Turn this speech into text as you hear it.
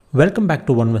Welcome back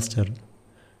to വൺവെസ്റ്റർ.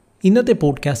 ഇന്നത്തെ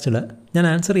പോഡ്കാസ്റ്റിൽ ഞാൻ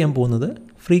ആൻസർ ചെയ്യാൻ പോകുന്നത്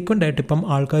ഫ്രീക്വൻ്റ് ആയിട്ട് ഇപ്പം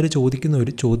ആൾക്കാർ ചോദിക്കുന്ന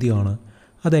ഒരു ചോദ്യമാണ്.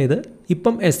 അതായത്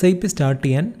ഇപ്പം SIP സ്റ്റാർട്ട്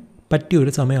ചെയ്യാൻ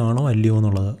പറ്റിയൊരു സമയമാണോ അല്ലയോ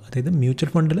എന്നുള്ളത്. അതായത്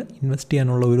മ്യൂച്വൽ ഫണ്ടിൽ ഇൻവെസ്റ്റ്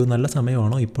ചെയ്യാനുള്ള ഒരു നല്ല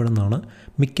സമയമാണോ ഇപ്പോഴെന്നാണ്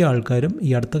മിക്ക ആൾക്കാരും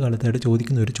ഈ അടുത്ത കാലത്തായിട്ട്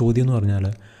ചോദിക്കുന്ന ഒരു ചോദ്യം എന്ന് പറഞ്ഞാൽ.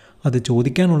 അത്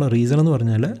ചോദിക്കാനുള്ള റീസൺ എന്ന്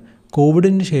പറഞ്ഞാൽ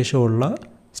കോവിഡിന് ശേഷമുള്ള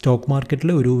സ്റ്റോക്ക്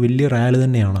മാർക്കറ്റിൽ ഒരു വലിയ റാലി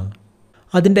തന്നെയാണ്.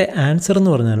 അതിൻ്റെ ആൻസർ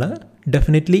എന്ന് പറഞ്ഞാൽ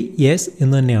ഡെഫിനറ്റ്ലി യെസ്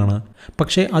എന്ന് തന്നെയാണ്.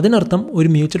 പക്ഷേ അതിനർത്ഥം ഒരു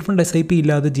മ്യൂച്വൽ ഫണ്ട് SIP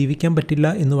ഇല്ലാതെ ജീവിക്കാൻ പറ്റില്ല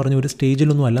എന്ന് പറഞ്ഞ ഒരു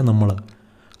സ്റ്റേജിലൊന്നും അല്ല നമ്മൾ.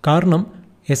 കാരണം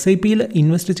SIPയിൽ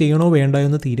ഇൻവെസ്റ്റ് ചെയ്യണോ വേണ്ടോ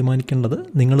എന്ന് തീരുമാനിക്കേണ്ടത്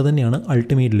നിങ്ങൾ തന്നെയാണ്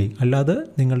അൾട്ടിമേറ്റ്ലി, അല്ലാതെ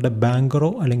നിങ്ങളുടെ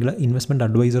ബാങ്കറോ അല്ലെങ്കിൽ ഇൻവെസ്റ്റ്മെൻറ്റ്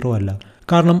അഡ്വൈസറോ അല്ല.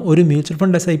 കാരണം ഒരു മ്യൂച്വൽ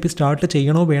ഫണ്ട് SIP സ്റ്റാർട്ട്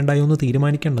ചെയ്യണോ വേണ്ടായോ എന്ന്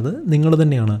തീരുമാനിക്കേണ്ടത് നിങ്ങൾ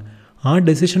തന്നെയാണ്. ആ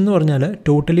ഡെസിഷൻ എന്ന് പറഞ്ഞാൽ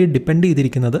ടോട്ടലി ഡിപ്പെൻഡ്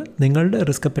ചെയ്തിരിക്കുന്നത് നിങ്ങളുടെ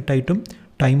റിസ്ക് അപ്പറ്റൈറ്റും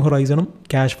ടൈം ഹൊറൈസണും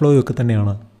ക്യാഷ് ഫ്ലോയും ഒക്കെ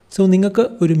തന്നെയാണ്. സോ നിങ്ങൾക്ക്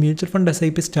ഒരു മ്യൂച്വൽ ഫണ്ട്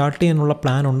SIP സ്റ്റാർട്ട് ചെയ്യാനുള്ള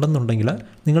പ്ലാൻ ഉണ്ടെന്നുണ്ടെങ്കിൽ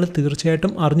നിങ്ങൾ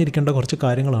തീർച്ചയായിട്ടും അറിഞ്ഞിരിക്കേണ്ട കുറച്ച്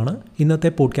കാര്യങ്ങളാണ് ഇന്നത്തെ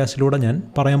പോഡ്കാസ്റ്റിലൂടെ ഞാൻ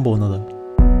പറയാൻ പോകുന്നത്.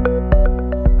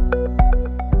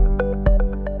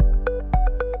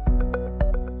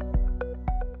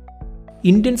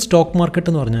 ഇന്ത്യൻ സ്റ്റോക്ക് മാർക്കറ്റ്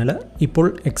എന്ന് പറഞ്ഞാൽ ഇപ്പോൾ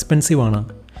എക്സ്പെൻസീവ് ആണ്.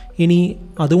 ഇനി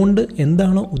അതുകൊണ്ട്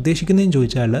എന്താണ് ഉദ്ദേശിക്കുന്നതെന്ന്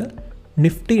ചോദിച്ചാൽ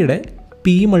നിഫ്റ്റിയുടെ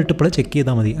P മൾട്ടിപ്പിൾ ചെക്ക്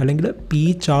ചെയ്താൽ മതി, അല്ലെങ്കിൽ P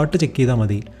ചാർട്ട് ചെക്ക് ചെയ്താൽ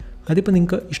മതി. അതിപ്പോൾ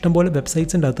നിങ്ങൾക്ക് ഇഷ്ടംപോലെ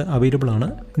വെബ്സൈറ്റ്സിൻ്റെ അകത്ത് അവൈലബിൾ ആണ്.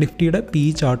 നിഫ്റ്റിയുടെ P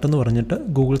ചാർട്ട് എന്ന് പറഞ്ഞിട്ട്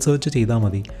ഗൂഗിൾ സെർച്ച് ചെയ്താൽ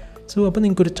മതി. സോ അപ്പോൾ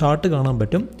നിങ്ങൾക്കൊരു ചാർട്ട് കാണാൻ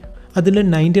പറ്റും. അതിൽ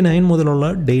 99 മുതലുള്ള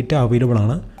ഡേറ്റ അവൈലബിൾ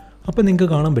ആണ്. അപ്പോൾ നിങ്ങൾക്ക്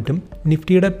കാണാൻ പറ്റും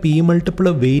നിഫ്റ്റിയുടെ P മൾട്ടിപ്പിൾ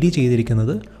വേരി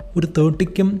ചെയ്തിരിക്കുന്നത് ഒരു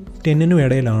 30ക്കും 10നും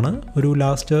ഇടയിലാണ് ഒരു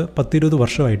ലാസ്റ്റ് 10-20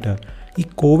 വർഷമായിട്ട്. ഈ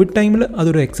കോവിഡ് ടൈമിൽ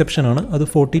അതൊരു എക്സെപ്ഷനാണ്, അത്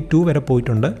 42 വരെ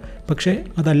പോയിട്ടുണ്ട്. പക്ഷേ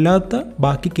അതല്ലാത്ത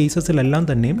ബാക്കി കേസസിലെല്ലാം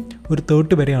തന്നെയും ഒരു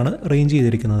 30 വരെയാണ് റേഞ്ച്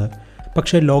ചെയ്തിരിക്കുന്നത്.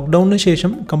 പക്ഷേ ലോക്ക്ഡൗണിന്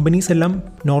ശേഷം കമ്പനീസ് എല്ലാം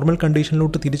നോർമൽ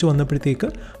കണ്ടീഷനിലോട്ട് തിരിച്ചു വന്നപ്പോഴത്തേക്ക്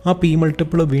ആ P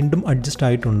മൾട്ടിപ്പിൾ വീണ്ടും അഡ്ജസ്റ്റ്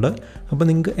ആയിട്ടുണ്ട്. അപ്പോൾ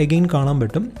നിങ്ങൾക്ക് എഗെയിൻ കാണാൻ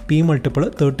പറ്റും P മൾട്ടിപ്പിൾ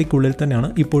 30ക്കുള്ളിൽ തന്നെയാണ്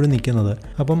ഇപ്പോഴും നിൽക്കുന്നത്.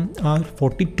 അപ്പം ആ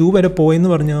 42 വരെ പോയെന്ന്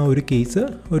പറഞ്ഞ ആ ഒരു കേസ്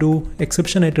ഒരു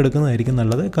എക്സെപ്ഷനായിട്ട് എടുക്കുന്നതായിരിക്കും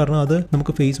നല്ലത്. കാരണം അത്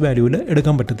നമുക്ക് ഫേസ് വാല്യൂവിൽ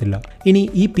എടുക്കാൻ പറ്റത്തില്ല. ഇനി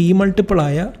ഈ P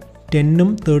മൾട്ടിപ്പിളായ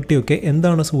 10ഉം 30 ഒക്കെ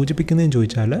എന്താണ് സൂചിപ്പിക്കുന്നതെന്ന്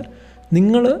ചോദിച്ചാൽ,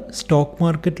 നിങ്ങൾ സ്റ്റോക്ക്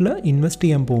മാർക്കറ്റിൽ ഇൻവെസ്റ്റ്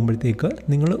ചെയ്യാൻ പോകുമ്പോഴത്തേക്ക്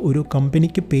നിങ്ങൾ ഒരു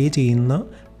കമ്പനിക്ക് പേ ചെയ്യുന്ന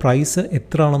പ്രൈസ്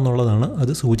എത്ര ആണെന്നുള്ളതാണ്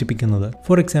അത് സൂചിപ്പിക്കുന്നത്.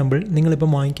 ഫോർ എക്സാമ്പിൾ,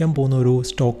 നിങ്ങളിപ്പം വാങ്ങിക്കാൻ പോകുന്ന ഒരു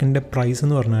സ്റ്റോക്കിൻ്റെ പ്രൈസ്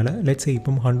എന്ന് പറഞ്ഞാൽ ലെറ്റ്സ് സേ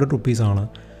ഇപ്പം 100 rupees ആണ്.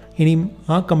 ഇനിയും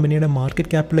ആ കമ്പനിയുടെ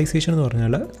മാർക്കറ്റ് ക്യാപിറ്റലൈസേഷൻ എന്ന്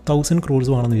പറഞ്ഞാൽ 1000 crores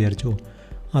ആണെന്ന് വിചാരിച്ചു.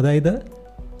 അതായത്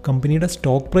കമ്പനിയുടെ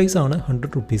സ്റ്റോക്ക് പ്രൈസ് ആണ്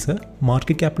 100 rupees.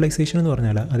 മാർക്കറ്റ് ക്യാപിറ്റലൈസേഷൻ എന്ന്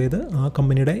പറഞ്ഞാൽ അതായത് ആ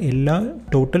കമ്പനിയുടെ എല്ലാ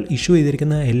ടോട്ടൽ ഇഷ്യൂ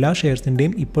ചെയ്തിരിക്കുന്ന എല്ലാ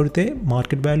ഷെയർസിൻ്റെയും ഇപ്പോഴത്തെ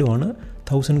മാർക്കറ്റ് വാല്യൂ ആണ്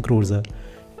 1000 crores.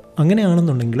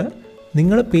 അങ്ങനെയാണെന്നുണ്ടെങ്കിൽ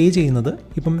നിങ്ങൾ പേ ചെയ്യുന്നത്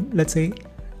ഇപ്പം ലെറ്റ്സ് സേ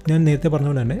ഞാൻ നേരത്തെ പറഞ്ഞ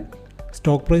പോലെ തന്നെ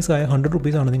സ്റ്റോക്ക് പ്രൈസ് ആയ 100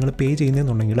 rupees ആണ് നിങ്ങൾ പേ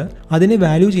ചെയ്യുന്നതെന്നുണ്ടെങ്കിൽ അതിനെ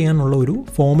വാല്യൂ ചെയ്യാനുള്ള ഒരു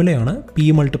ഫോമുലയാണ് P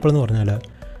മൾട്ടിപ്പിൾ എന്ന് പറഞ്ഞാൽ.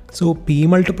 സോ P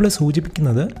മൾട്ടിപ്പിൾ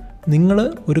സൂചിപ്പിക്കുന്നത് നിങ്ങൾ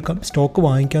ഒരു സ്റ്റോക്ക്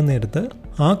വാങ്ങിക്കാൻ നേരത്ത്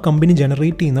ആ കമ്പനി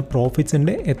ജനറേറ്റ് ചെയ്യുന്ന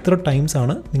പ്രോഫിറ്റ്സിൻ്റെ എത്ര ടൈംസ്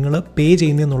ആണ് നിങ്ങൾ പേ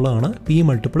ചെയ്യുന്നതെന്നുള്ളതാണ് P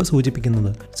മൾട്ടിപ്പിൾ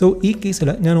സൂചിപ്പിക്കുന്നത്. സോ ഈ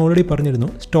കേസിൽ ഞാൻ ഓൾറെഡി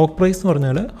പറഞ്ഞിരുന്നു, സ്റ്റോക്ക് പ്രൈസ് എന്ന്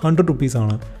പറഞ്ഞാൽ 100 rupees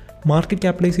ആണ്, മാർക്കറ്റ്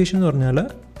ക്യാപിറ്റലൈസേഷൻ എന്ന് പറഞ്ഞാൽ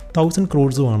 1000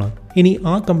 crores ആണ്. ഇനി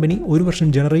ആ കമ്പനി ഒരു വർഷം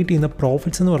ജനറേറ്റ് ചെയ്യുന്ന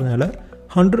പ്രോഫിറ്റ്സ് എന്ന് പറഞ്ഞാൽ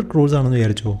 100 crores ആണെന്ന്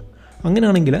വിചാരിച്ചു.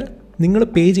 അങ്ങനെയാണെങ്കിൽ നിങ്ങൾ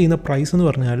പേ ചെയ്യുന്ന പ്രൈസ് എന്ന്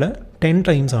പറഞ്ഞാൽ 10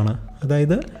 times ആണ്.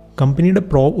 അതായത് കമ്പനിയുടെ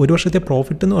ഒരു വർഷത്തെ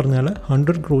പ്രോഫിറ്റ് എന്ന് പറഞ്ഞാൽ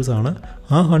 100 crores ആണ്.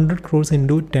 ആ 100 crores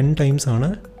ഇൻറ്റു 10 times ആണ്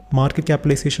മാർക്കറ്റ്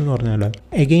ക്യാപിറ്റലൈസേഷൻ എന്ന് പറഞ്ഞാൽ.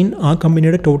 എഗെയിൻ ആ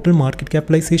കമ്പനിയുടെ ടോട്ടൽ മാർക്കറ്റ്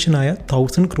ക്യാപിറ്റലൈസേഷൻ ആയ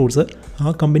 1000 crores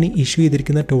ആ കമ്പനി ഇഷ്യൂ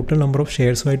ചെയ്തിരിക്കുന്ന ടോട്ടൽ നമ്പർ ഓഫ്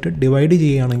ഷെയർസുമായിട്ട് ഡിവൈഡ്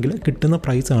ചെയ്യുകയാണെങ്കിൽ കിട്ടുന്ന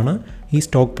പ്രൈസാണ് ഈ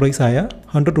സ്റ്റോക്ക് പ്രൈസ് ആയ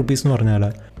 100 rupees എന്ന് പറഞ്ഞാൽ.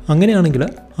 അങ്ങനെയാണെങ്കിൽ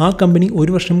ആ കമ്പനി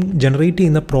ഒരു വർഷം ജനറേറ്റ്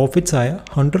ചെയ്യുന്ന പ്രോഫിറ്റ്സ് ആയ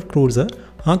 100 crores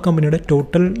ആ കമ്പനിയുടെ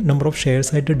ടോട്ടൽ നമ്പർ ഓഫ്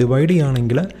ഷെയർസ് ആയിട്ട് ഡിവൈഡ്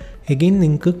ചെയ്യുകയാണെങ്കിൽ എഗെയിൻ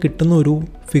നിങ്ങൾക്ക് കിട്ടുന്ന ഒരു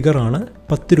ഫിഗറാണ്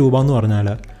 10 രൂപ എന്ന് പറഞ്ഞാൽ.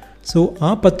 സോ ആ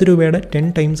 10 രൂപയുടെ 10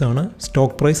 times ആണ്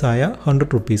സ്റ്റോക്ക് പ്രൈസ് ആയ 100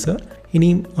 rupees.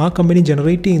 ഇനിയും ആ കമ്പനി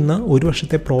ജനറേറ്റ് ചെയ്യുന്ന ഒരു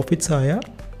വർഷത്തെ പ്രോഫിറ്റ്സ് ആയ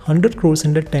 100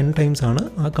 crores-ൻ്റെ 10 times ആണ്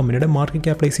ആ കമ്പനിയുടെ മാർക്കറ്റ്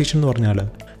ക്യാപിറ്റലൈസേഷൻ എന്ന് പറഞ്ഞാൽ.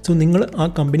 സോ നിങ്ങൾ ആ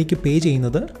കമ്പനിക്ക് പേ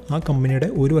ചെയ്യുന്നത് ആ കമ്പനിയുടെ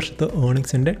ഒരു വർഷത്തെ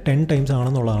ഏർണിങ്സിൻ്റെ 10 times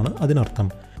ആണെന്നുള്ളതാണ് അതിനർത്ഥം.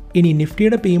 ഇനി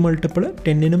നിഫ്റ്റിയുടെ P മൾട്ടിപ്പിൾ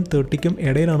 10നും 30ക്കും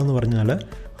ഇടയിലാണെന്ന് പറഞ്ഞാൽ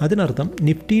അതിനർത്ഥം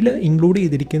നിഫ്റ്റിയിൽ ഇൻക്ലൂഡ്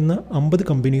ചെയ്തിരിക്കുന്ന 50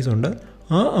 കമ്പനീസ് ഉണ്ട്.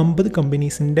 ആ 50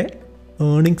 കമ്പനീസിൻ്റെ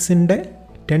ഏർണിങ്സിൻ്റെ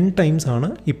 10 times ആണ്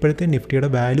ഇപ്പോഴത്തെ നിഫ്റ്റിയുടെ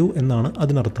വാല്യൂ എന്നാണ്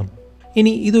അതിനർത്ഥം.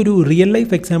 ഇനി ഇതൊരു റിയൽ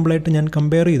ലൈഫ് എക്സാമ്പിളായിട്ട് ഞാൻ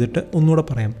കമ്പയർ ചെയ്തിട്ട് ഒന്നുകൂടെ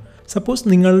പറയാം. സപ്പോസ്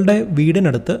നിങ്ങളുടെ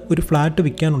വീടിനടുത്ത് ഒരു ഫ്ലാറ്റ്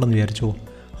വിൽക്കാനുണ്ടെന്ന് വിചാരിച്ചു.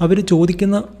 അവർ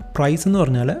ചോദിക്കുന്ന പ്രൈസ് എന്ന്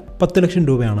പറഞ്ഞാൽ 10 ലക്ഷം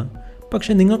രൂപയാണ്.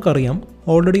 പക്ഷേ നിങ്ങൾക്കറിയാം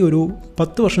ഓൾറെഡി ഒരു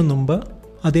 10 വർഷം മുമ്പ്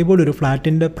അതേപോലെ ഒരു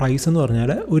ഫ്ലാറ്റിൻ്റെ പ്രൈസ് എന്ന് പറഞ്ഞാൽ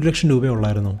 1 ലക്ഷം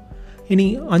രൂപയുള്ളായിരുന്നു. ഇനി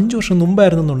 5 വർഷം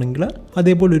മുമ്പായിരുന്നെന്നുണ്ടെങ്കിൽ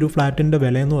അതേപോലെ ഒരു ഫ്ലാറ്റിൻ്റെ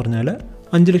വില എന്ന് പറഞ്ഞാൽ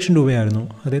 5 ലക്ഷം രൂപയായിരുന്നു.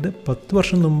 അതായത് 10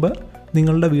 വർഷം മുമ്പ്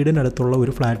നിങ്ങളുടെ വീടിനടുത്തുള്ള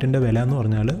ഒരു ഫ്ലാറ്റിൻ്റെ വില എന്ന്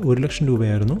പറഞ്ഞാൽ 1 ലക്ഷം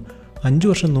രൂപയായിരുന്നു. 5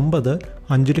 വർഷം മുമ്പ് അത്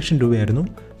 5 ലക്ഷം രൂപയായിരുന്നു.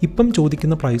 ഇപ്പം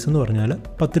ചോദിക്കുന്ന പ്രൈസ് എന്ന് പറഞ്ഞാൽ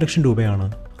 10 ലക്ഷം രൂപയാണ്.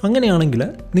 അങ്ങനെയാണെങ്കിൽ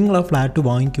നിങ്ങൾ ആ ഫ്ലാറ്റ്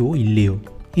വാങ്ങിക്കുമോ ഇല്ലയോ?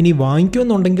 ഇനി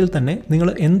വാങ്ങിക്കുമെന്നുണ്ടെങ്കിൽ തന്നെ നിങ്ങൾ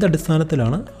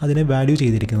എന്തടിസ്ഥാനത്തിലാണ് അതിനെ വാല്യൂ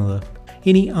ചെയ്തിരിക്കുന്നത്?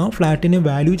 ഇനി ആ ഫ്ലാറ്റിനെ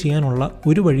വാല്യൂ ചെയ്യാനുള്ള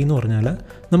ഒരു വഴി എന്ന് പറഞ്ഞാൽ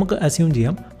നമുക്ക് അസ്യൂം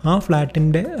ചെയ്യാം ആ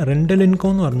ഫ്ലാറ്റിൻ്റെ റെൻ്റൽ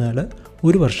ഇൻകം എന്ന് പറഞ്ഞാൽ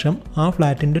ഒരു വർഷം ആ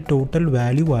ഫ്ലാറ്റിൻ്റെ ടോട്ടൽ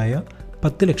വാല്യൂ ആയ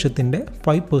 10 ലക്ഷത്തിൻ്റെ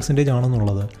 5%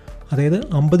 ആണെന്നുള്ളത്. അതായത്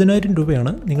 50,000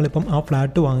 രൂപയാണ് നിങ്ങളിപ്പം ആ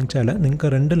ഫ്ലാറ്റ് വാങ്ങിച്ചാൽ നിങ്ങൾക്ക്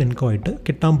റെൻ്റൽ ഇൻകം ആയിട്ട്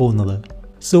കിട്ടാൻ പോകുന്നത്.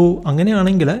 സോ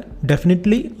അങ്ങനെയാണെങ്കിൽ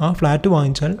ഡെഫിനറ്റ്ലി ആ ഫ്ലാറ്റ്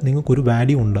വാങ്ങിച്ചാൽ നിങ്ങൾക്കൊരു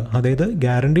വാല്യൂ ഉണ്ട്. അതായത്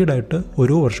ഗ്യാരണ്ടീഡ് ആയിട്ട്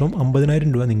ഓരോ വർഷവും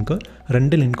 50,000 രൂപ നിങ്ങൾക്ക്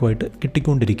റെൻ്റൽ ഇൻകം ആയിട്ട്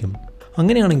കിട്ടിക്കൊണ്ടിരിക്കും.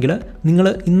 അങ്ങനെയാണെങ്കിൽ നിങ്ങൾ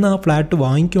ഇന്ന് ആ ഫ്ലാറ്റ്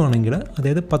വാങ്ങിക്കുവാണെങ്കിൽ,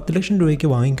 അതായത് 10 ലക്ഷം രൂപയ്ക്ക്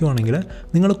വാങ്ങിക്കുവാണെങ്കിൽ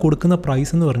നിങ്ങൾ കൊടുക്കുന്ന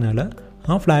പ്രൈസ് എന്ന് പറഞ്ഞാൽ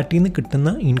ആ ഫ്ലാറ്റിൽ നിന്ന് കിട്ടുന്ന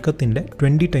ഇൻകത്തിൻ്റെ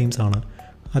 20 ടൈംസ് ആണ്.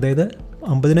 അതായത്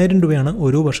 50,000 രൂപയാണ്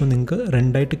ഓരോ വർഷവും നിങ്ങൾക്ക്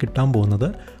റെൻ്റായിട്ട് കിട്ടാൻ പോകുന്നത്.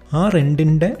 ആ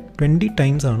റെൻറ്റിൻ്റെ 20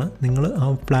 ടൈംസ് ആണ് നിങ്ങൾ ആ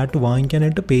ഫ്ലാറ്റ്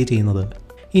വാങ്ങിക്കാനായിട്ട് പേ ചെയ്യുന്നത്.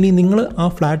 ഇനി നിങ്ങൾ ആ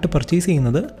ഫ്ലാറ്റ് പർച്ചേസ്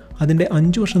ചെയ്യുന്നത് അതിൻ്റെ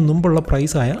 5 വർഷം മുമ്പുള്ള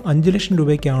പ്രൈസായ 5 ലക്ഷം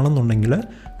രൂപയ്ക്കാണെന്നുണ്ടെങ്കിൽ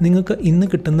നിങ്ങൾക്ക് ഇന്ന്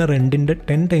കിട്ടുന്ന റെൻറ്റിൻ്റെ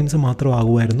 10 ടൈംസ്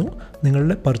മാത്രമാകുമായിരുന്നു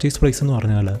നിങ്ങളുടെ പർച്ചേസ് പ്രൈസ് എന്ന്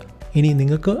പറഞ്ഞാൽ. ഇനി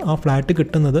നിങ്ങൾക്ക് ആ ഫ്ലാറ്റ്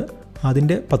കിട്ടുന്നത്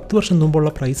അതിൻ്റെ 10 വർഷം മുമ്പുള്ള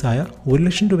പ്രൈസായ 1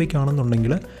 ലക്ഷം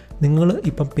രൂപയ്ക്കാണെന്നുണ്ടെങ്കിൽ നിങ്ങൾ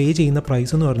ഇപ്പം പേ ചെയ്യുന്ന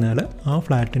പ്രൈസ് എന്ന് പറഞ്ഞാൽ ആ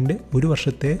ഫ്ലാറ്റിൻ്റെ ഒരു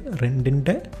വർഷത്തെ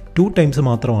റെൻറ്റിൻ്റെ 2 ടൈംസ്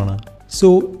മാത്രമാണ്. സോ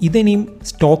ഇതെനിയും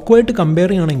സ്റ്റോക്കുമായിട്ട് കമ്പയർ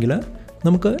ചെയ്യുകയാണെങ്കിൽ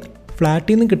നമുക്ക്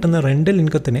ഫ്ലാറ്റിൽ നിന്ന് കിട്ടുന്ന റെൻ്റൽ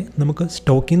ഇൻകത്തിനെ നമുക്ക്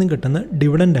സ്റ്റോക്കിൽ നിന്ന് കിട്ടുന്ന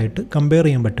ഡിവിഡൻ്റായിട്ട് കമ്പയർ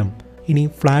ചെയ്യാൻ പറ്റും. ഇനി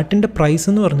ഫ്ലാറ്റിൻ്റെ പ്രൈസ്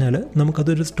എന്ന് പറഞ്ഞാൽ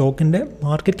നമുക്കതൊരു സ്റ്റോക്കിൻ്റെ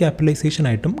മാർക്കറ്റ്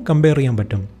ക്യാപിറ്റലൈസേഷനായിട്ടും കമ്പയർ ചെയ്യാൻ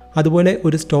പറ്റും. അതുപോലെ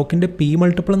ഒരു സ്റ്റോക്കിൻ്റെ പി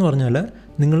മൾട്ടിപ്പിൾ എന്ന് പറഞ്ഞാൽ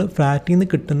നിങ്ങൾ ഫ്ലാറ്റിൽ നിന്ന്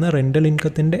കിട്ടുന്ന റെൻ്റൽ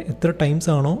ഇൻകത്തിൻ്റെ എത്ര ടൈംസ്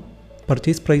ആണോ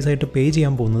പർച്ചേസ് പ്രൈസായിട്ട് പേ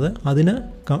ചെയ്യാൻ പോകുന്നത്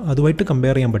അതുമായിട്ട്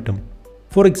കമ്പയർ ചെയ്യാൻ പറ്റും.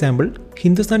 ഫോർ എക്സാമ്പിൾ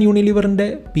ഹിന്ദുസ്ഥാൻ യൂണിലിവറിൻ്റെ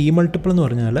പി മൾട്ടിപ്പിൾ എന്ന്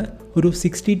പറഞ്ഞാൽ ഒരു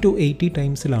 60 to 80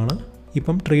 ടൈംസിലാണ്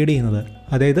ഇപ്പം ട്രേഡ് ചെയ്യുന്നത്.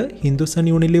 അതായത് ഹിന്ദുസ്ഥാൻ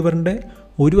യൂണിലിവറിൻ്റെ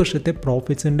ഒരു വർഷത്തെ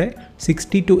പ്രോഫിറ്റ്സിൻ്റെ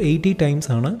 60 to 80 ടൈംസ്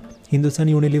ആണ് ഹിന്ദുസ്ഥാൻ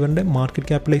യൂണിലിവറിൻ്റെ മാർക്കറ്റ്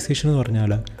ക്യാപിറ്റലൈസേഷൻ എന്ന്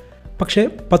പറഞ്ഞാൽ. പക്ഷേ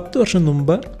 10 വർഷം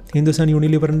മുമ്പ് ഹിന്ദുസ്ഥാൻ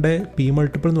യൂണിലിവറിൻ്റെ പി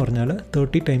മൾട്ടിപ്പിൾ എന്ന് പറഞ്ഞാൽ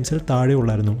 30 ടൈംസിൽ താഴെ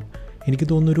ഉള്ളായിരുന്നു. എനിക്ക്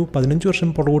തോന്നുന്നു ഒരു 15 വർഷം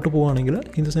പുറകോട്ട് പോവുകയാണെങ്കിൽ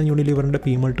ഹിന്ദുസ്ഥാൻ യൂണിലിവറിൻ്റെ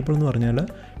പി മൾട്ടിപ്പിൾ എന്ന് പറഞ്ഞാൽ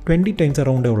 20 ടൈംസ്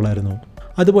അറൗണ്ടേ ഉള്ളായിരുന്നു.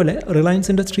 അതുപോലെ റിലയൻസ്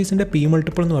ഇൻഡസ്ട്രീസിൻ്റെ പി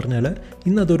മൾട്ടിപ്പിൾ എന്ന് പറഞ്ഞാൽ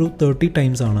ഇന്നതൊരു 30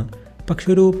 ടൈംസ് ആണ്. പക്ഷേ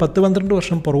ഒരു 10-12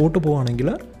 വർഷം പുറകോട്ട് പോവുകയാണെങ്കിൽ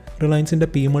റിലയൻസിൻ്റെ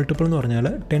പി മൾട്ടിപ്പിൾ എന്ന് പറഞ്ഞാൽ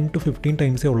 10 to 15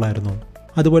 ടൈംസേ ഉള്ളായിരുന്നു.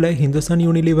 അതുപോലെ ഹിന്ദുസ്ഥാൻ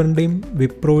യൂണിലിവറിൻ്റെയും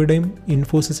വിപ്രോയുടെയും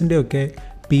ഇൻഫോസിസിൻ്റെയും ഒക്കെ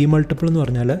പി മൾട്ടിപ്പിൾ എന്ന്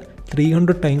പറഞ്ഞാൽ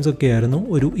 300 ടൈംസ് ഒക്കെ ആയിരുന്നു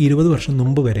ഒരു 20 വർഷം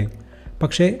മുമ്പ് വരെ.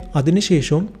 പക്ഷേ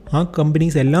അതിനുശേഷവും ആ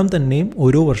കമ്പനീസ് എല്ലാം തന്നെയും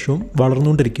ഓരോ വർഷവും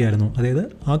വളർന്നുകൊണ്ടിരിക്കുകയായിരുന്നു. അതായത്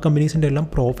ആ കമ്പനീസിൻ്റെ എല്ലാം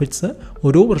പ്രോഫിറ്റ്സ്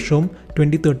ഓരോ വർഷവും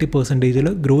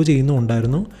 20-30% ഗ്രോ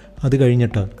ചെയ്യുന്നുണ്ടായിരുന്നു അത്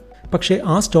കഴിഞ്ഞിട്ട്. പക്ഷേ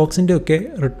ആ സ്റ്റോക്സിൻ്റെ ഒക്കെ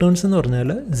റിട്ടേൺസ് എന്ന് പറഞ്ഞാൽ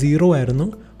 0 ആയിരുന്നു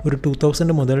ഒരു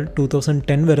 2000 മുതൽ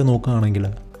 2010 വരെ നോക്കുകയാണെങ്കിൽ.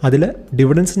 അതിൽ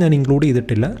ഡിവിഡൻസ് ഞാൻ ഇൻക്ലൂഡ്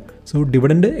ചെയ്തിട്ടില്ല. സോ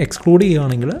ഡിവിഡൻഡ് എക്സ്ക്ലൂഡ്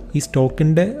ചെയ്യുകയാണെങ്കിൽ ഈ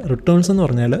സ്റ്റോക്കിൻ്റെ റിട്ടേൺസ് എന്ന്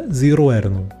പറഞ്ഞാൽ 0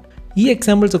 ആയിരുന്നു. ഈ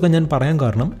എക്സാമ്പിൾസൊക്കെ ഞാൻ പറയാൻ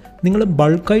കാരണം നിങ്ങൾ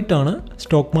ബൾക്കായിട്ടാണ്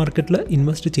സ്റ്റോക്ക് മാർക്കറ്റിൽ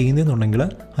ഇൻവെസ്റ്റ് ചെയ്യുന്നതെന്നുണ്ടെങ്കിൽ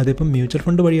അതിപ്പം മ്യൂച്വൽ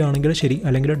ഫണ്ട് വഴിയാണെങ്കിലും ശരി,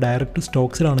 അല്ലെങ്കിൽ ഡയറക്റ്റ്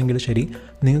സ്റ്റോക്സിലാണെങ്കിലും ശരി,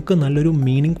 നിങ്ങൾക്ക് നല്ലൊരു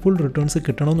മീനിങ് റിട്ടേൺസ്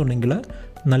കിട്ടണമെന്നുണ്ടെങ്കിൽ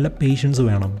നല്ല പേഷ്യൻസ്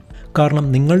വേണം. കാരണം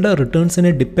നിങ്ങളുടെ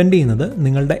റിട്ടേൺസിനെ ഡിപ്പെൻഡ് ചെയ്യുന്നത്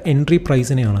നിങ്ങളുടെ എൻട്രി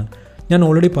പ്രൈസിനെയാണ്. ഞാൻ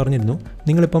ഓൾറെഡി പറഞ്ഞിരുന്നു,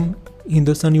 നിങ്ങളിപ്പം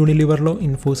ഹിന്ദുസ്ഥാൻ യൂണിലിവറിലോ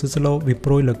ഇൻഫോസിസിലോ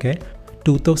വിപ്രോയിലൊക്കെ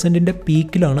 2000ൻ്റെ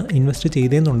പീക്കിലാണ് ഇൻവെസ്റ്റ്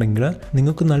ചെയ്തതെന്നുണ്ടെങ്കിൽ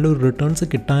നിങ്ങൾക്ക് നല്ലൊരു റിട്ടേൺസ്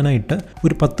കിട്ടാനായിട്ട്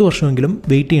ഒരു 10 വർഷമെങ്കിലും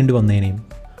വെയിറ്റ് ചെയ്യേണ്ടി വന്നേനെയും.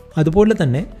 അതുപോലെ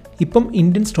തന്നെ ഇപ്പം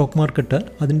ഇന്ത്യൻ സ്റ്റോക്ക് മാർക്കറ്റ്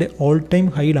അതിൻ്റെ ഓൾ ടൈം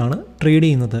ഹൈയിലാണ് ട്രേഡ്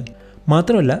ചെയ്യുന്നത്.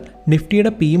 മാത്രമല്ല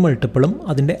നിഫ്റ്റിയുടെ പി മൾട്ടിപ്പിളും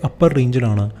അതിൻ്റെ അപ്പർ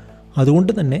റേഞ്ചിലാണ്.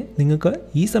 അതുകൊണ്ട് തന്നെ നിങ്ങൾക്ക്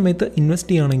ഈ സമയത്ത്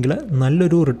ഇൻവെസ്റ്റ് ചെയ്യുകയാണെങ്കിൽ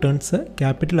നല്ലൊരു റിട്ടേൺസ്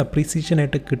ക്യാപിറ്റൽ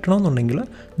അപ്രീസിയേഷനായിട്ട് കിട്ടണമെന്നുണ്ടെങ്കിൽ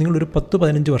നിങ്ങളൊരു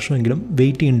 10-15 വർഷമെങ്കിലും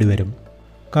വെയിറ്റ് ചെയ്യേണ്ടി വരും.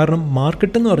 കാരണം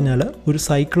മാർക്കറ്റ് എന്ന് പറഞ്ഞാൽ ഒരു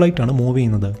സൈക്കിളായിട്ടാണ് മൂവ്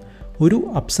ചെയ്യുന്നത്. ഒരു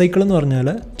അപ്പ് സൈക്കിൾ എന്ന് പറഞ്ഞാൽ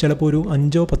ചിലപ്പോൾ ഒരു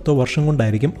 5-10 വർഷം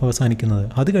കൊണ്ടായിരിക്കും അവസാനിക്കുന്നത്.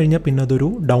 അത് കഴിഞ്ഞാൽ പിന്നെ അതൊരു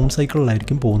ഡൗൺ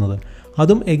സൈക്കിളിലായിരിക്കും പോകുന്നത്.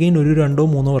 അതും എഗെയിൻ ഒരു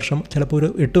 2-3 വർഷം, ചിലപ്പോൾ ഒരു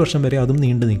 8 വർഷം വരെ അതും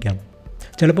നീണ്ടു നിൽക്കാം.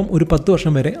 ചിലപ്പം ഒരു 10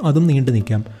 വർഷം വരെ അതും നീണ്ടു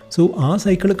നിൽക്കാം. സോ ആ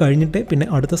സൈക്കിൾ കഴിഞ്ഞിട്ടേ പിന്നെ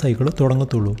അടുത്ത സൈക്കിൾ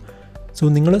തുടങ്ങത്തുള്ളൂ. സോ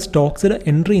നിങ്ങൾ സ്റ്റോക്സിൽ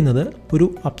എൻട്രി ചെയ്യുന്നത് ഒരു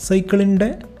അപ്പ് സൈക്കിളിൻ്റെ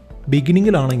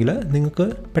ബിഗിനിങ്ങിലാണെങ്കിൽ നിങ്ങൾക്ക്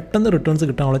പെട്ടെന്ന് റിട്ടേൺസ്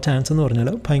കിട്ടാനുള്ള ചാൻസ് എന്ന് പറഞ്ഞാൽ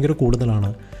ഭയങ്കര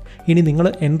കൂടുതലാണ്. ഇനി നിങ്ങൾ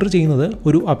എൻട്രി ചെയ്യുന്നത്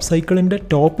ഒരു അപ്പ് സൈക്കിളിൻ്റെ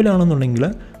ടോപ്പിലാണെന്നുണ്ടെങ്കിൽ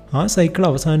ആ സൈക്കിൾ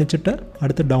അവസാനിച്ചിട്ട്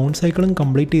അടുത്ത ഡൗൺ സൈക്കിളും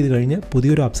കംപ്ലീറ്റ് ചെയ്ത് കഴിഞ്ഞ്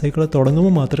പുതിയൊരു അപ്പ് സൈക്കിൾ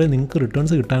തുടങ്ങുമ്പോൾ മാത്രമേ നിങ്ങൾക്ക്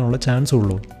റിട്ടേൺസ് കിട്ടാനുള്ള ചാൻസ്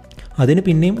ഉള്ളൂ. അതിന്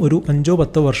പിന്നെയും ഒരു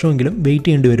 5-10 വർഷമെങ്കിലും വെയിറ്റ്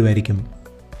ചെയ്യേണ്ടി വരുമായിരിക്കും.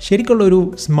 ശരിക്കുള്ളൊരു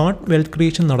സ്മാർട്ട് വെൽത്ത്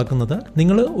ക്രിയേഷൻ നടക്കുന്നത്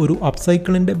നിങ്ങൾ ഒരു അപ്പ്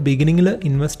സൈക്കിളിൻ്റെ ബിഗിനിങ്ങിൽ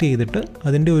ഇൻവെസ്റ്റ് ചെയ്തിട്ട്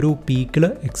അതിൻ്റെ ഒരു പീക്കിൽ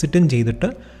എക്സിറ്റും ചെയ്തിട്ട്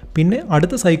പിന്നെ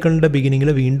അടുത്ത സൈക്കിളിൻ്റെ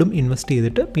ബിഗിനിങ്ങിൽ വീണ്ടും ഇൻവെസ്റ്റ്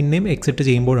ചെയ്തിട്ട് പിന്നെയും എക്സിറ്റ്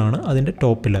ചെയ്യുമ്പോഴാണ് അതിൻ്റെ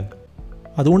ടോപ്പിൽ.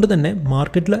 അതുകൊണ്ട് തന്നെ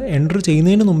മാർക്കറ്റിൽ എൻ്റർ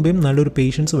ചെയ്യുന്നതിന് മുമ്പേയും നല്ലൊരു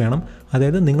പേഷ്യൻസ് വേണം.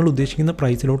 അതായത് നിങ്ങൾ ഉദ്ദേശിക്കുന്ന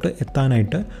പ്രൈസിലോട്ട്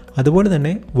എത്താനായിട്ട്. അതുപോലെ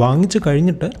തന്നെ വാങ്ങിച്ച്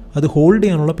കഴിഞ്ഞിട്ട് അത് ഹോൾഡ്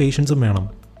ചെയ്യാനുള്ള പേഷ്യൻസും വേണം.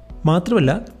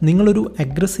 മാത്രമല്ല, നിങ്ങളൊരു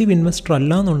അഗ്രസീവ് ഇൻവെസ്റ്റർ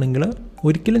അല്ല എന്നുണ്ടെങ്കിൽ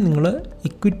ഒരിക്കലും നിങ്ങൾ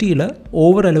ഇക്വിറ്റിയിൽ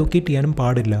ഓവർ അലോക്കേറ്റ് ചെയ്യാനും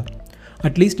പാടില്ല.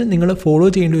 അറ്റ്ലീസ്റ്റ് നിങ്ങൾ ഫോളോ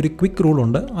ചെയ്യേണ്ട ഒരു ക്വിക്ക്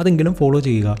റൂളുണ്ട്, അതെങ്കിലും ഫോളോ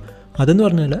ചെയ്യുക. അതെന്ന്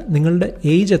പറഞ്ഞാൽ നിങ്ങളുടെ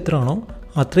ഏജ് എത്രയാണോ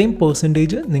അത്രയും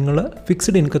പെർസെൻറ്റേജ് നിങ്ങൾ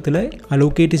ഫിക്സ്ഡ് ഇൻകത്തിൽ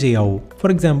അലോക്കേറ്റ് ചെയ്യാവൂ. ഫോർ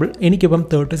എക്സാമ്പിൾ, എനിക്കിപ്പം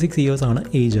 36 ഇയേഴ്സ് ആണ്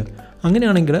ഏജ്.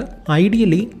 അങ്ങനെയാണെങ്കിൽ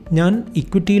ഐഡിയലി ഞാൻ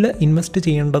ഇക്വിറ്റിയിൽ ഇൻവെസ്റ്റ്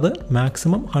ചെയ്യേണ്ടത്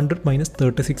മാക്സിമം 100 -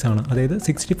 36 ആണ്. അതായത്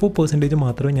 64%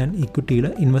 മാത്രമേ ഞാൻ ഇക്വിറ്റിയിൽ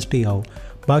ഇൻവെസ്റ്റ് ചെയ്യാവൂ.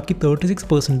 ബാക്കി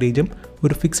 36%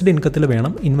 ഒരു ഫിക്സ്ഡ് ഇൻകത്തിൽ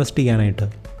വേണം ഇൻവെസ്റ്റ് ചെയ്യാനായിട്ട്.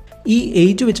 ഈ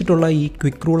ഏജ് വെച്ചിട്ടുള്ള ഈ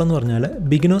ക്വിക്ക് റൂൾ എന്ന് പറഞ്ഞാൽ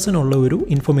ബിഗിനേഴ്സിനുള്ള ഒരു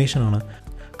ഇൻഫർമേഷനാണ്.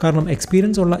 കാരണം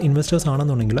എക്സ്പീരിയൻസ് ഉള്ള ഇൻവെസ്റ്റേഴ്സ്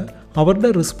ആണെന്നുണ്ടെങ്കിൽ അവരുടെ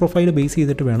റിസ്ക് പ്രൊഫൈൽ ബേസ്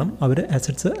ചെയ്തിട്ട് വേണം അവർ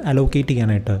അസറ്റ്സ് അലോക്കേറ്റ്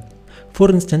ചെയ്യാനായിട്ട്. ഫോർ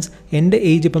ഇൻസ്റ്റൻസ്, എൻ്റെ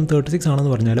ഏജ് ഇപ്പം 36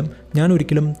 ആണെന്ന് പറഞ്ഞാലും ഞാൻ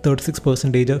ഒരിക്കലും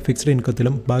 36% ഫിക്സ്ഡ്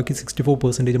ഇൻകത്തിലും ബാക്കി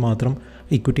 64% മാത്രം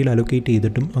ഇക്വിറ്റിയിൽ അലോക്കേറ്റ്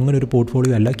ചെയ്തിട്ടും അങ്ങനെ ഒരു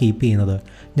പോർട്ട്ഫോളിയോ അല്ല കീപ്പ് ചെയ്യുന്നത്.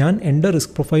 ഞാൻ എൻ്റെ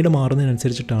റിസ്ക് പ്രൊഫൈൽ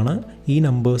മാറുന്നതിനനുസരിച്ചിട്ടാണ് ഈ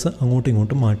നമ്പേഴ്സ് അങ്ങോട്ടും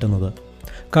ഇങ്ങോട്ടും മാറ്റുന്നത്.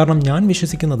 കാരണം ഞാൻ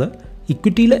വിശ്വസിക്കുന്നത്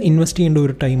ഇക്വിറ്റിയിൽ ഇൻവെസ്റ്റ് ചെയ്യേണ്ട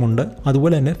ഒരു ടൈമുണ്ട്,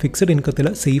 അതുപോലെ തന്നെ ഫിക്സ്ഡ് ഇൻകത്തിൽ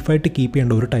സേഫായിട്ട് കീപ്പ്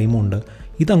ചെയ്യേണ്ട ഒരു ടൈമുണ്ട്.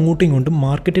 ഇത് അങ്ങോട്ടും ഇങ്ങോട്ടും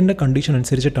മാർക്കറ്റിൻ്റെ കണ്ടീഷൻ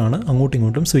അനുസരിച്ചിട്ടാണ് അങ്ങോട്ടും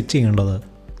ഇങ്ങോട്ടും സ്വിച്ച് ചെയ്യേണ്ടത്.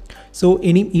 സോ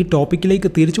ഇനിയും ഈ ടോപ്പിക്കിലേക്ക്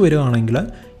തിരിച്ചു വരികയാണെങ്കിൽ,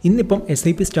 ഇന്നിപ്പം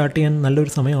SIP സ്റ്റാർട്ട് ചെയ്യാൻ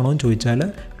നല്ലൊരു സമയമാണോ എന്ന് ചോദിച്ചാൽ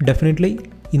ഡെഫിനറ്റ്ലി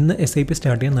ഇന്ന് SIP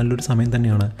സ്റ്റാർട്ട് ചെയ്യാൻ നല്ലൊരു സമയം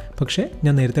തന്നെയാണ്. പക്ഷേ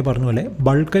ഞാൻ നേരത്തെ പറഞ്ഞ പോലെ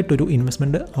ബൾക്കായിട്ടൊരു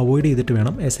ഇൻവെസ്റ്റ്മെൻറ്റ് അവോയ്ഡ് ചെയ്തിട്ട്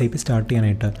വേണം SIP സ്റ്റാർട്ട്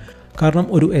ചെയ്യാനായിട്ട്. കാരണം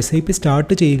ഒരു SIP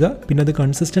സ്റ്റാർട്ട് ചെയ്യുക, പിന്നെ അത്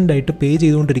കൺസിസ്റ്റൻ്റ് ആയിട്ട് പേ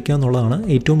ചെയ്തുകൊണ്ടിരിക്കുക എന്നുള്ളതാണ്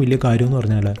ഏറ്റവും വലിയ കാര്യം എന്ന്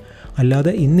പറഞ്ഞാൽ.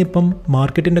 അല്ലാതെ ഇന്നിപ്പം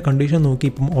മാർക്കറ്റിൻ്റെ കണ്ടീഷൻ നോക്കി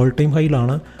ഇപ്പം ഓൾ ടൈം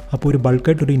ഹൈയിലാണ്, അപ്പോൾ ഒരു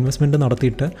ബൾക്കായിട്ടൊരു ഇൻവെസ്റ്റ്മെൻറ്റ്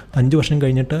നടത്തിയിട്ട് 5 വർഷം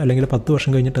കഴിഞ്ഞിട്ട് അല്ലെങ്കിൽ 10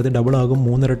 വർഷം കഴിഞ്ഞിട്ട് അത് ഡബിൾ ആകും,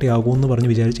 3 ഇരട്ടി ആകും എന്ന്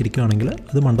പറഞ്ഞ് വിചാരിച്ചിരിക്കുകയാണെങ്കിൽ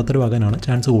അത് മണ്ടത്തരമാകാനാണ്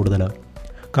ചാൻസ് കൂടുതൽ.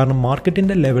 കാരണം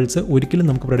മാർക്കറ്റിൻ്റെ ലെവൽസ് ഒരിക്കലും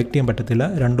നമുക്ക് പ്രൊഡിക്റ്റ് ചെയ്യാൻ പറ്റത്തില്ല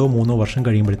 2-3 വർഷം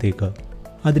കഴിയുമ്പോഴത്തേക്ക്.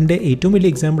 അതിൻ്റെ ഏറ്റവും വലിയ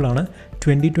എക്സാമ്പിളാണ്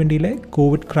 2020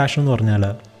 കോവിഡ് ക്രാഷ് എന്ന് പറഞ്ഞാൽ.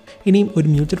 ഇനിയും ഒരു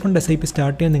മ്യൂച്വൽ ഫണ്ട് SIP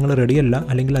സ്റ്റാർട്ട് ചെയ്യാൻ നിങ്ങൾ റെഡിയല്ല,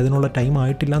 അല്ലെങ്കിൽ അതിനുള്ള ടൈം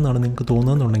ആയിട്ടില്ല എന്നാണ് നിങ്ങൾക്ക്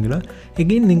തോന്നുന്നതെന്നുണ്ടെങ്കിൽ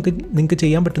എഗെയിൻ നിങ്ങൾക്ക്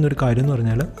ചെയ്യാൻ പറ്റുന്ന ഒരു കാര്യം എന്ന്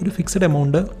പറഞ്ഞാൽ ഒരു ഫിക്സഡ്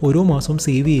എമൗണ്ട് ഓരോ മാസവും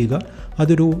സേവ് ചെയ്യുക.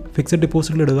 അതൊരു ഫിക്സഡ്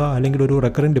ഡെപ്പോസിറ്റിൽ ഇടുക, അല്ലെങ്കിൽ ഒരു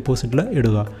റെക്കറിംഗ് ഡെപ്പോസിറ്റിൽ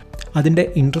ഇടുക. അതിൻ്റെ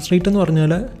ഇൻട്രസ്റ്റ് റേറ്റ് എന്ന്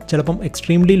പറഞ്ഞാൽ ചിലപ്പം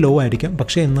എക്സ്ട്രീംലി ലോ ആയിരിക്കാം,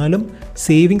 പക്ഷേ എന്നാലും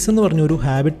സേവിങ്സ് എന്ന് പറഞ്ഞ ഒരു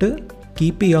ഹാബിറ്റ്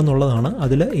കീപ്പ് ചെയ്യുക എന്നുള്ളതാണ്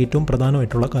അതിൽ ഏറ്റവും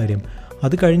പ്രധാനമായിട്ടുള്ള കാര്യം.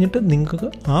 അത് കഴിഞ്ഞിട്ട് നിങ്ങൾക്ക്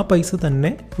ആ പൈസ തന്നെ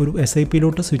ഒരു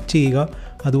SIPയിലോട്ട് സ്വിച്ച് ചെയ്യുക.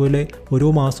 അതുപോലെ ഓരോ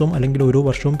മാസവും അല്ലെങ്കിൽ ഓരോ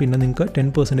വർഷവും പിന്നെ നിങ്ങൾക്ക്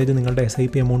 10% നിങ്ങളുടെ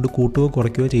SIP എമൗണ്ട് കൂട്ടുകയോ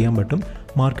കുറയ്ക്കുകയോ ചെയ്യാൻ പറ്റും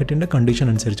മാർക്കറ്റിൻ്റെ കണ്ടീഷൻ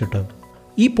അനുസരിച്ചിട്ട്.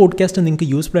 ഈ പോഡ്കാസ്റ്റ് നിങ്ങൾക്ക്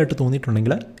യൂസ്ഫുൾ ആയിട്ട്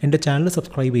തോന്നിയിട്ടുണ്ടെങ്കിൽ എൻ്റെ ചാനൽ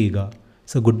സബ്സ്ക്രൈബ് ചെയ്യുക.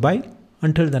 So good bye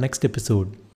until the next episode.